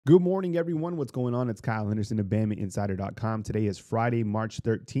Good morning, everyone. What's going on? It's Kyle Henderson of BamaInsider.com. Today is Friday, March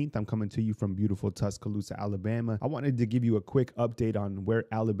 13th. I'm coming to you from beautiful Tuscaloosa, Alabama. I wanted to give you a quick update on where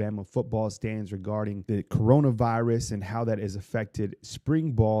Alabama football stands regarding the coronavirus and how that has affected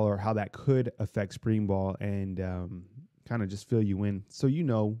spring ball, or how that could affect spring ball, and kind of just fill you in so you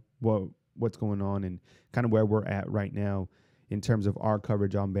know what's going on and kind of where we're at right now in terms of our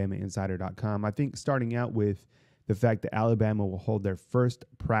coverage on BamaInsider.com. I think starting out with the fact that Alabama will hold their first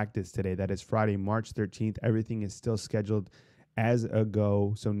practice today. That is Friday, March 13th. Everything is still scheduled as a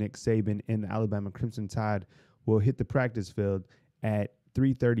go. So Nick Saban and the Alabama Crimson Tide will hit the practice field at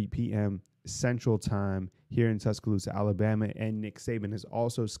 3:30 p.m. Central Time here in Tuscaloosa, Alabama. And Nick Saban is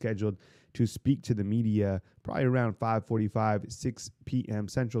also scheduled to speak to the media probably around 5:45, 6 p.m.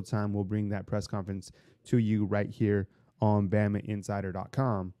 Central Time. We'll bring that press conference to you right here on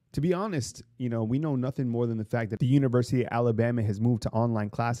BamaInsider.com. To be honest, we know nothing more than the fact that the University of Alabama has moved to online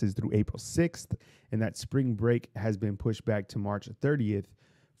classes through April 6th, and that spring break has been pushed back to March 30th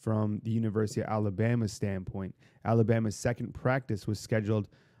from the University of Alabama's standpoint. Alabama's second practice was scheduled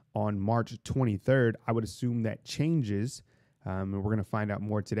on March 23rd. I would assume that changes, and we're going to find out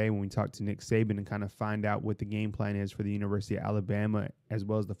more today when we talk to Nick Saban and kind of find out what the game plan is for the University of Alabama as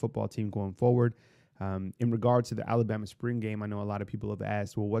well as the football team going forward. In regards to the Alabama spring game, I know a lot of people have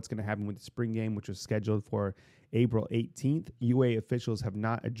asked, well, what's going to happen with the spring game, which was scheduled for April 18th? UA officials have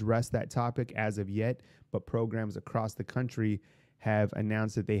not addressed that topic as of yet, but programs across the country have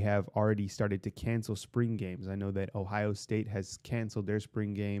announced that they have already started to cancel spring games. I know that Ohio State has canceled their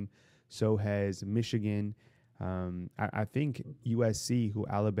spring game. So has Michigan. I think USC, who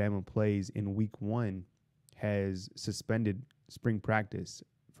Alabama plays in week 1, has suspended spring practice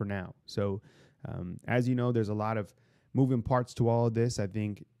for now. So as you know, there's a lot of moving parts to all of this. I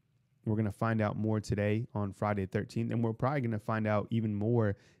think we're going to find out more today on Friday 13th, and we're probably going to find out even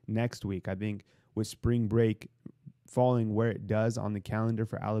more next week. I think with spring break falling where it does on the calendar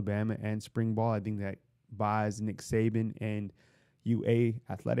for Alabama and spring ball, I think that buys Nick Saban and UA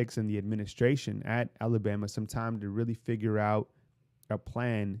athletics and the administration at Alabama some time to really figure out a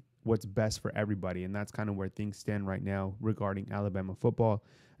plan, what's best for everybody. And that's kind of where things stand right now regarding Alabama football.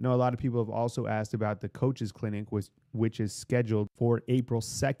 I know a lot of people have also asked about the coaches clinic, which is scheduled for April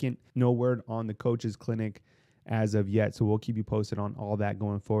 2nd. No word on the coaches clinic as of yet. So we'll keep you posted on all that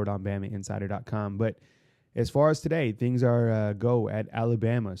going forward on BamaInsider.com. But as far as today, things are go at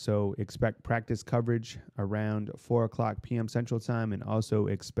Alabama. So expect practice coverage around 4 o'clock p.m. Central Time, and also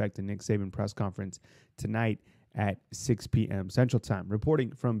expect a Nick Saban press conference tonight at 6 p.m. Central Time.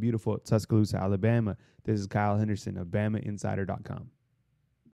 Reporting from beautiful Tuscaloosa, Alabama, this is Kyle Henderson of BamaInsider.com.